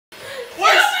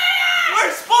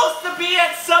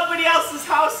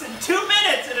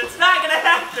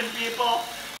laughing, people.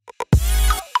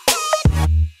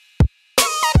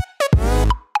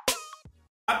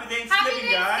 Happy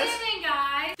Thanksgiving, guys. Happy Thanksgiving,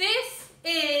 guys. This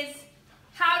is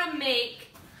how to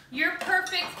make your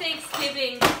perfect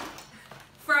Thanksgiving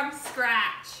from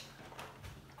scratch.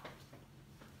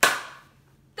 Thumbnail.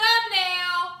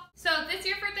 So this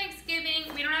year for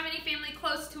Thanksgiving, we don't have any family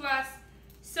close to us.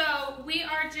 So we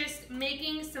are just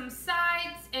making some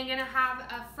sides and gonna have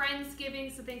a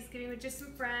Friendsgiving, so Thanksgiving with just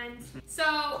some friends.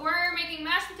 So we're making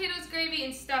mashed potatoes, gravy,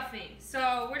 and stuffing.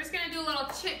 So we're just gonna do a little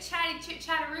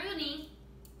chit-chatteroony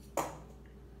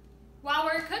while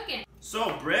we're cooking.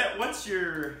 So Britt, what's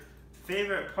your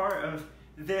favorite part of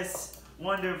this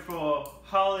wonderful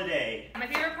holiday? My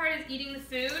favorite part is eating the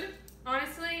food,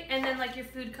 honestly, and then like your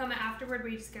food coming afterward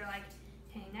where you just get to like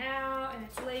hang out and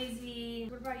it's lazy.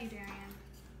 What about you, Darian?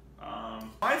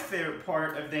 My favorite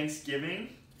part of Thanksgiving,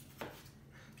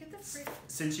 Get the frick.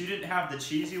 since you didn't have the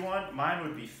cheesy one, mine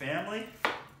would be family.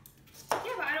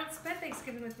 Yeah, but I don't spend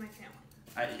Thanksgiving with my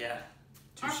family. Yeah,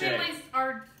 Our touche. families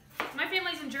are, my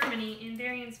family's in Germany and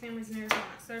Darian's family's in Arizona,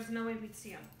 so there's no way we'd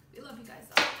see them. We love you guys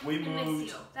though. We miss moved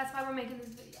you. That's why we're making this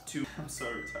video. I'm so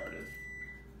retarded.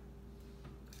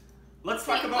 Let's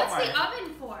talk about what's the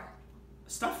oven for?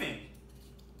 stuffing.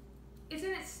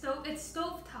 Isn't it stove? It's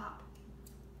stovetop.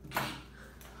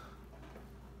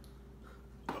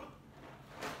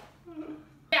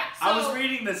 Yeah, so I was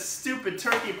reading the stupid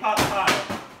turkey pot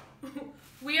pie.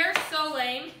 we are so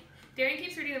lame. Darian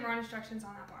keeps reading the wrong instructions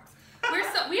on that box. I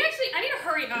need to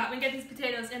hurry up and get these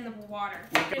potatoes in the water.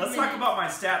 Let's talk about my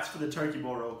stats for the turkey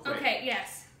bowl real quick. Okay,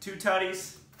 yes. 2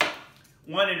 tutties,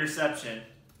 1 interception.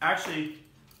 Actually,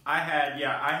 I had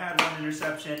 1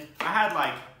 interception. I had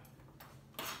like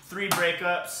 3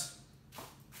 breakups,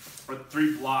 or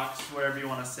 3 blocks, whatever you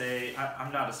want to say.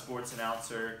 I'm not a sports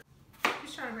announcer.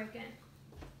 Just trying to break in.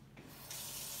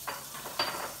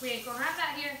 We ain't gonna have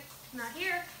that here. Not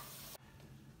here.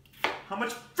 How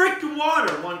much freaking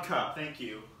water? 1 cup, thank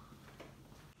you.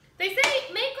 They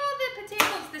say make all the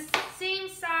potatoes the same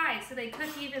size so they cook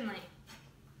evenly.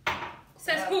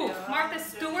 Says who? Martha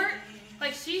Stewart?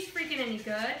 Like she's freaking any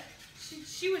good.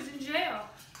 She was in jail.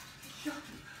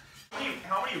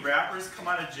 How many rappers come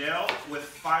out of jail with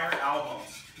fire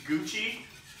albums? Gucci?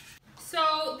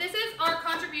 So this is our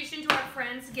contribution to our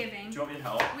Friendsgiving. Do you want me to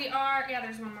help? We are, yeah,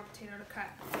 there's 1 more potato to cut.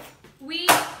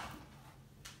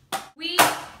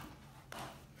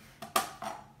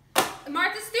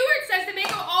 Martha Stewart says to make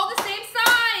them all the same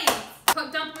size.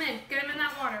 Dump them in. Get them in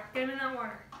that water. Get them in that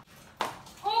water.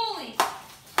 Holy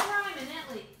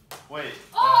criminally. Wait.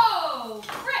 Oh,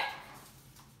 frick.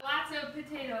 Lots of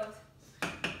potatoes.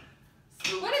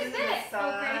 What is this?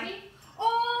 Oh, gravy?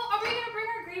 Oh, are we going to bring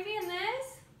our gravy in this?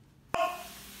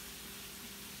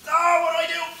 Oh, what do I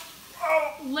do?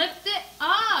 Oh. Lift it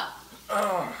up.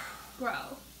 Oh. Bro,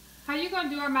 how are you going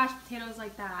to do our mashed potatoes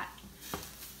like that?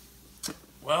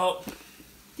 Well.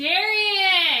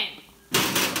 Darian!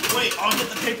 Wait, I'll get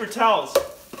the paper towels.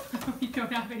 We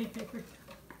don't have any paper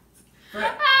Right.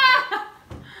 towels.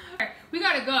 We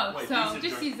gotta go, Wait, so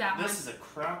just use that one. This is a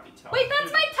crappy towel. Wait,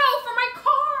 that's my towel for my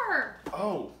car!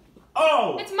 Oh.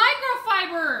 Oh! It's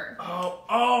microfiber!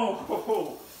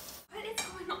 Oh. What is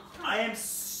going on? I am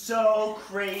so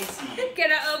crazy.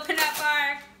 Gonna open up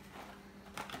our...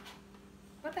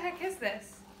 What the heck is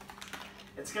this?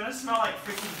 It's gonna smell like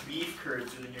freaking beef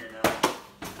curds in here now.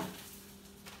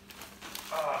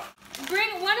 Bring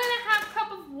 1.5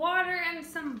 cup of water and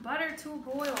some butter to a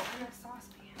boil in a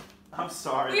saucepan. I'm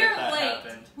sorry We're that late.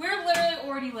 happened. We're literally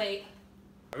already late.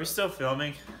 Are we still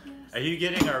filming? Yes. Are you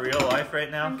getting our real life right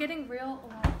now? I'm getting real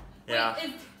old. Yeah.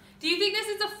 Wait, do you think this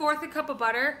is a 4th cup of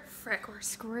butter? Frick, we're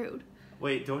screwed.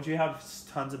 Wait, don't you have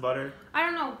tons of butter? I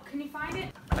don't know. Can you find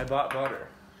it? I bought butter.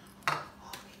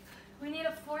 We need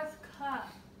a 4th cup.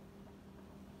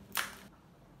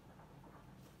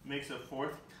 Makes a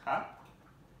 4th cup?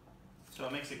 So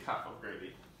it makes a cup of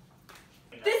gravy.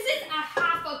 This is a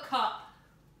 1/2 cup.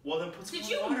 Well, then put some Did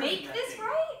you water in make that this thing.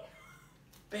 right?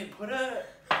 Babe, put a...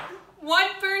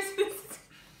 1 person's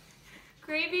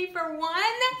gravy for 1?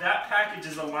 That package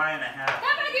is a lie and a half.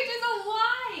 That package is a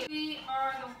lie. We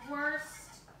are the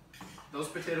worst. Those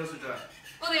potatoes are done.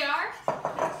 Oh, they are?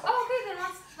 Oh, okay, then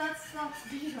let's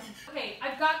beat them. Okay,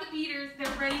 I've got the beaters.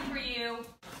 They're ready for you.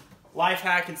 Life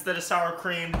hack, instead of sour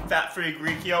cream, fat-free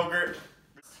Greek yogurt.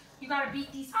 You gotta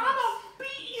beat these I'm first. gonna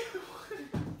beat you.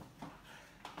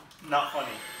 Not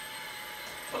funny.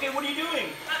 Okay, what are you doing?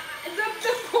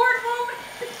 The cord won't.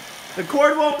 The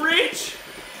cord won't reach.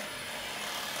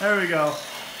 There we go.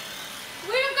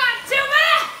 We've got 2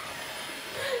 minutes.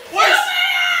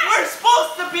 We're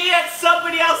supposed to be at somebody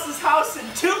somebody else's house in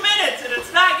 2 minutes, and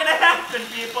it's not gonna happen,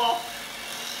 people.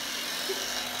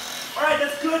 All right,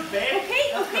 that's good, babe.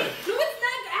 Okay, that's okay. Good. No, it's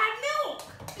not. Add milk.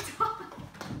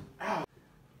 Ow.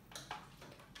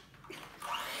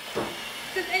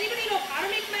 Does anybody know how to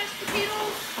make mashed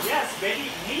potatoes? Yes, baby.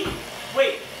 Me.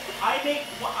 Wait. I make.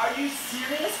 Are you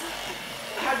serious?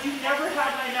 Have you never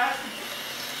had my mashed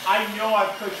potatoes? I know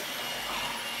I've cooked.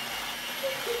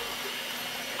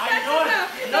 I know it.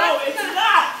 No, it's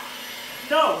not.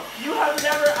 No, you have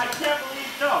never. I can't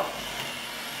believe. No.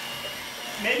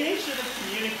 Maybe I should have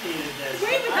communicated this.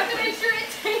 Wait, we have to make sure it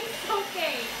tastes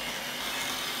okay.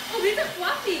 Oh, these are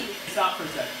fluffy. Stop for a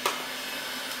second.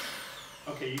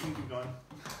 Okay, you can keep going.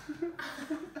 Do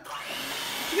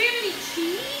we have any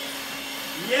cheese?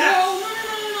 Yes. No.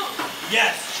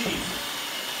 Yes, cheese.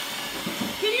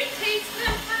 Can you taste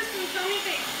them first and tell me if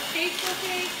they taste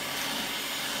okay?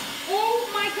 Oh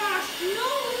my gosh, no!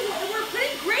 We're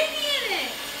putting gravy in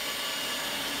it!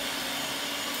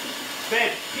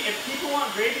 Babe, if people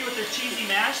want gravy with their cheesy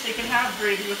mash, they can have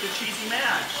gravy with their cheesy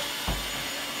mash.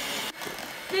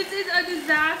 This is a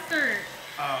disaster.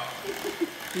 Oh.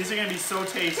 These are going to be so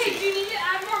tasty. Hey, do you need to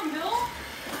add more milk?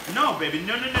 No, baby.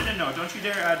 No. Don't you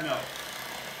dare add milk.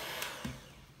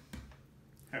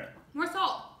 Here. More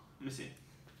salt. Let me see.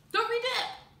 Don't redip.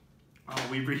 Oh,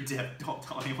 we redip. Don't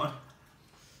tell anyone.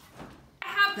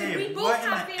 We Babe, both what in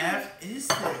have the families. F is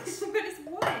this? But it's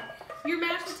what? Your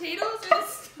mashed potatoes or the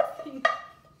stuffing?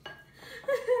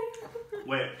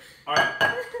 Wait. All right.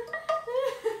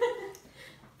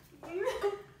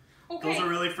 Okay. Those are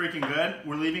really freaking good.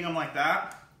 We're leaving them like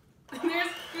that.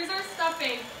 Here's our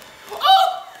stuffing.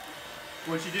 Oh!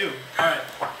 What'd you do? All right.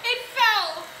 It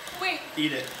fell. Wait.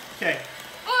 Eat it. Okay.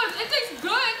 Oh, it tastes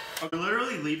good. We're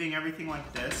literally leaving everything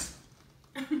like this.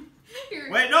 Here.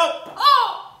 Wait, no!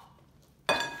 Oh!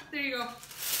 There you go.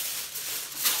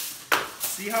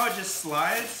 See how it just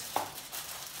slides?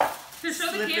 Just show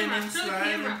the Slipping camera. and Show the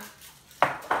sliding. camera.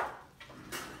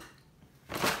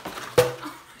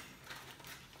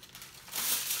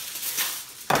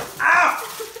 Ow!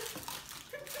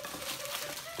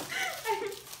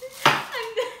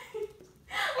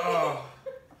 Oh.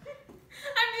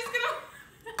 I'm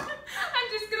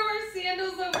just gonna wear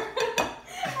sandals over.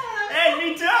 Hey,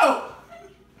 me too!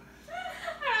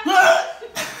 I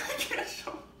can't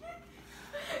show.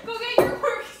 Go get your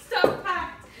work stuff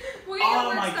packed. Go get your Oh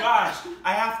work my stuff. gosh,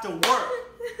 I have to work.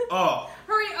 Oh,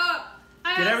 Hurry up.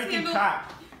 I get have everything sandals.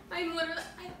 packed. I'm literally.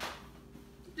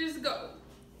 Just go.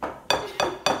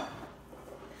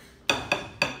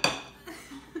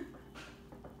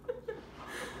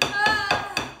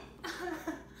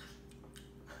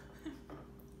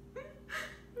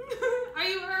 Are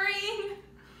you hurrying?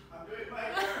 I'm doing my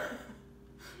hair.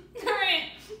 Alright,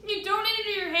 you don't need to do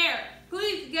your hair.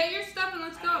 Please get your stuff and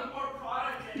let's I go. need more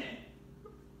product in it.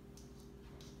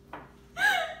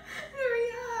 Hurry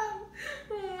up.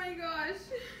 Oh my gosh.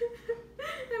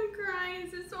 I'm crying.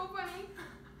 This is so funny.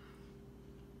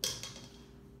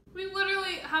 We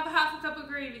literally have half a cup of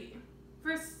gravy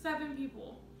for 7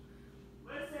 people.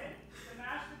 Listen, the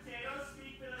mashed potatoes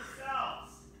speak for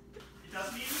themselves. It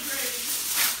doesn't need the gravy.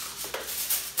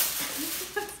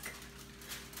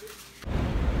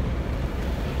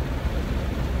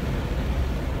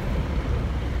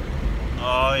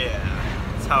 Oh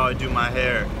yeah, that's how I do my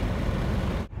hair.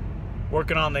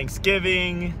 Working on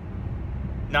Thanksgiving.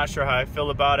 Not sure how I feel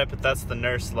about it, but that's the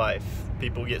nurse life.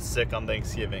 People get sick on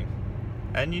Thanksgiving.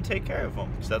 And you take care of them,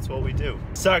 because that's what we do.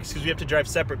 Sucks, because we have to drive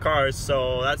separate cars,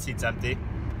 so that seat's empty.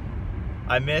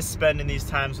 I miss spending these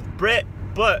times with Britt,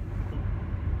 but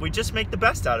we just make the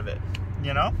best out of it,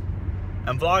 you know?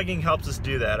 And vlogging helps us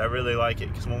do that. I really like it,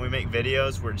 because when we make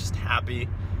videos, we're just happy.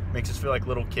 Makes us feel like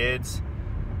little kids,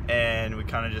 and we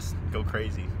kind of just go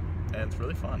crazy. And it's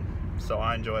really fun, so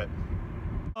I enjoy it.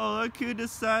 Oh, look who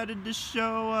decided to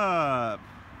show up.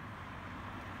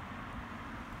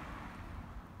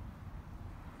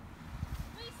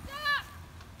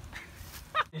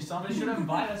 Somebody should have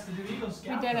invited us to do Eagle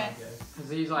Scout. We did it. Because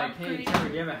he's like, hey, Trevor,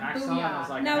 do you have a hacksaw? And I was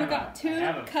like, Now I we've have got a- 2 I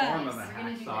have a form of cuts. a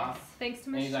hacksaw. Thanks to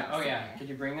And Miss he's like, oh Chelsea. yeah, could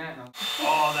you bring that? And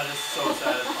Oh, that is so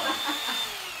satisfying.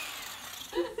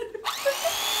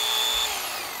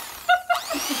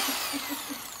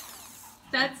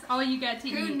 That's all you get to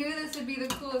Who eat. knew this would be the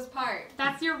coolest part?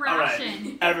 That's your All right,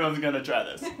 ration. everyone's gonna try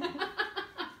this.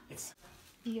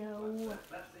 Yo.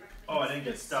 Oh, I didn't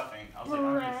get stuffing. I was like,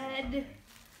 I'm Bread.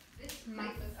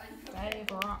 That is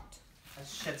rocked.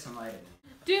 let's shed some light in it.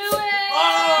 Do it!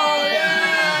 Oh,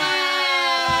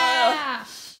 yeah!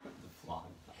 The vlog.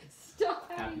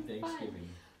 Stop Happy having fun. Thanksgiving.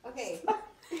 Okay.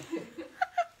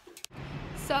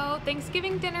 So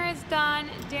Thanksgiving dinner is done.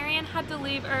 Darian had to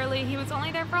leave early. He was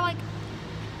only there for like,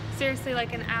 seriously,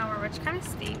 like an hour, which kind of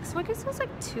stinks. So I guess it was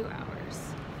like 2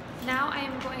 hours. Now I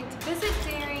am going to visit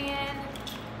Darian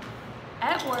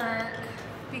at work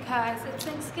because it's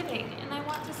Thanksgiving and I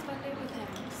want to spend it with him.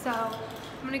 So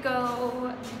I'm gonna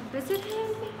go visit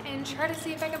him and try to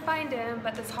see if I can find him,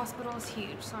 but this hospital is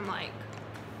huge, so I'm like,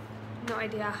 no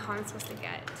idea how I'm supposed to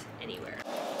get anywhere.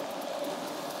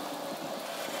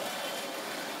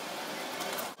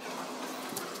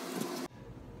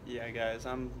 Yeah, guys,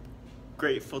 I'm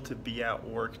grateful to be at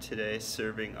work today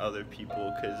serving other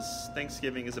people because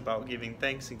Thanksgiving is about giving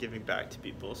thanks and giving back to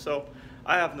people. So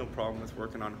I have no problem with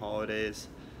working on holidays.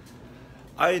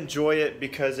 I enjoy it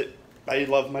because I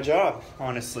love my job,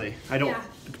 honestly. I don't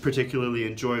particularly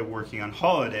enjoy working on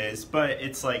holidays, but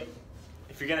it's like,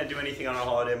 if you're gonna do anything on a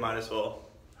holiday, might as well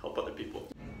help other people.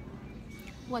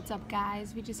 What's up,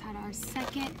 guys? We just had our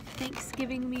second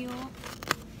Thanksgiving meal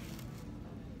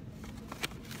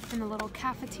in the little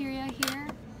cafeteria here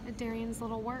at Darian's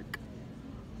little work.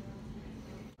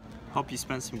 Hope you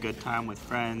spent some good time with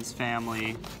friends,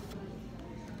 family,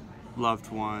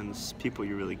 loved ones, people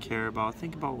you really care about.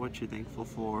 Think about what you're thankful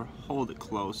for. Hold it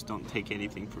close. Don't take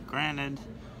anything for granted.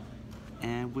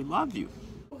 And we love you.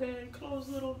 Okay, close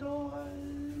little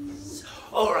doors.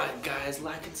 Alright, guys,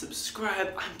 like and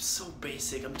subscribe. I'm so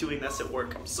basic. I'm doing this at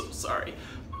work. I'm so sorry.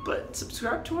 But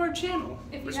subscribe to our channel.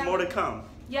 There's more to come.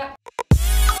 Yep.